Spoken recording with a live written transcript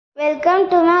Welcome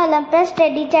to my Olympiad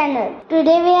study channel.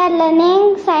 Today we are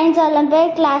learning Science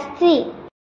Olympiad Class 3.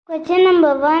 Question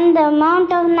number 1. The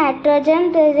amount of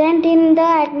nitrogen present in the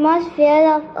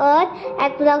atmosphere of Earth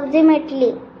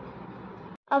approximately.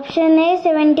 Option A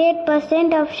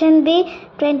 78%, option B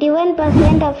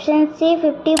 21%, option C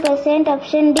 50%,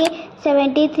 option D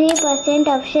 73%,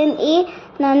 option E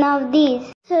none of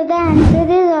these. So the answer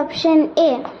is option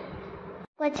A.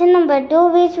 Question number 2.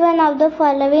 Which one of the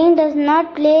following does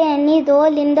not play any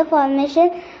role in the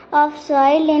formation of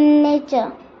soil in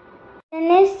nature?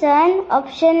 Option A sun,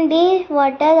 option B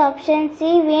water, option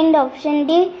C wind, option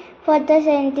D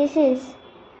photosynthesis.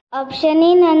 Option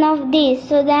E none of these.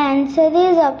 So the answer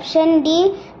is option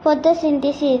D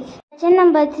photosynthesis. Question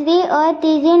number 3. Earth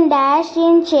is in dash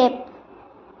in shape.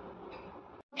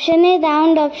 Option A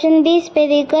round, option B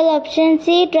spherical, option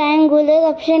C triangular,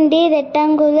 option D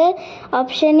rectangular,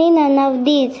 option E none of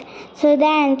these. So the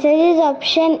answer is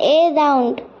option A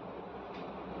round.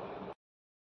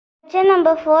 Question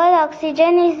number 4.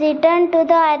 Oxygen is returned to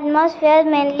the atmosphere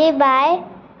mainly by.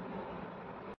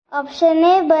 Option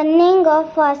A burning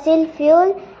of fossil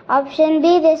fuel, option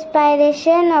B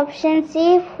respiration, option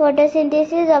C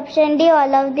photosynthesis, option D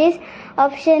all of these,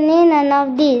 option E none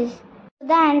of these.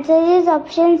 The answer is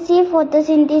option C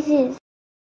photosynthesis.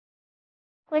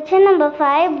 Question number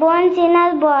 5. Bones in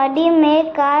our body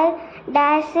make our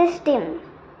dash system.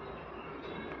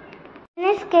 Option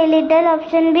A skeletal,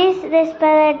 option B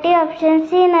respiratory, option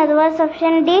C nervous,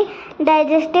 option D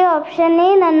digestive, option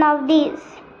E none of these.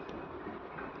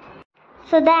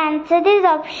 So the answer is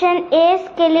option A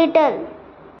skeletal.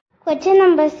 Question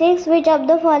number 6. Which of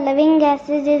the following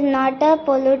gases is not a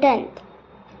pollutant?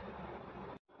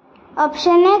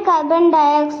 Option A carbon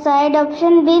dioxide,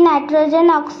 option B nitrogen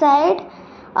oxide,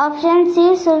 option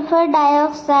C sulfur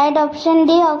dioxide, option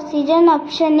D oxygen,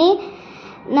 option E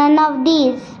none of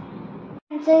these.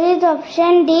 Answer is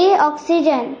option D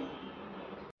oxygen.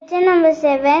 Question number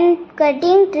 7.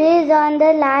 Cutting trees on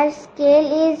the large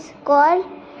scale is called.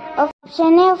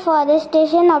 Option A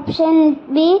forestation,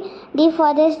 option B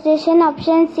deforestation,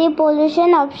 option C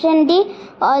pollution, option D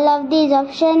all of these,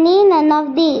 option E none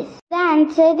of these. The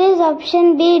answer is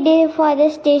option B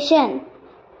deforestation.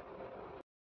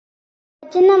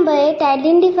 Question number 8.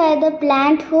 Identify the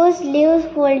plant whose leaves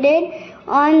folded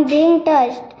on being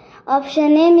touched.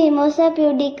 Option A Mimosa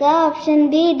pudica, option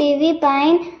B Davy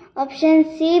pine, option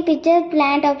C pitcher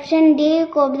plant, option D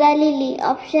cobra lily,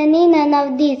 option E none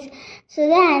of these. So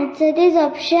the answer is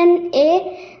option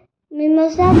A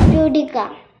Mimosa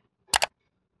pudica.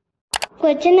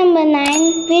 Question number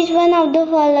 9. Which one of the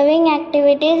following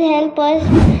activities help us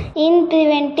in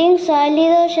preventing soil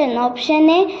erosion? Option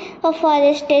A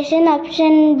afforestation,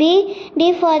 option B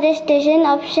deforestation,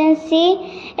 option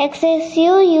C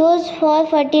excessive use for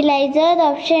fertilizer,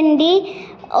 option D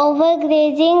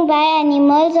overgrazing by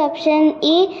animals, option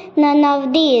E none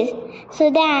of these.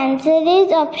 So the answer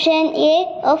is option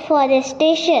A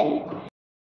afforestation.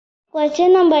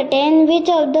 Question number 10. Which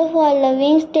of the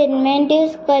following statement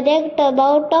is correct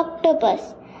about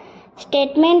octopus?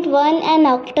 Statement 1. An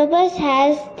octopus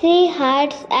has 3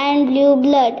 hearts and blue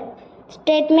blood.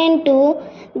 Statement 2.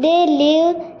 They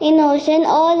live in ocean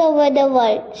all over the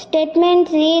world. Statement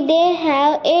 3. They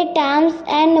have 8 arms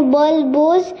and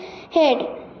bulbous head.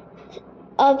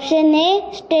 Option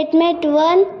A statement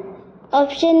 1,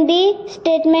 option B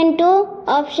statement 2,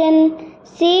 option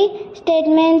C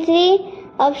statement 3,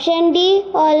 option D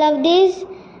all of these,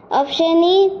 option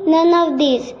E none of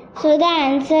these. So the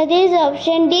answer is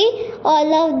option D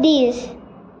all of these.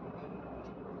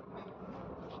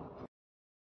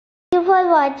 Thank you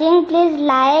for watching. Please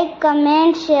like,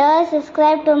 comment, share,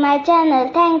 subscribe to my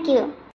channel. Thank you.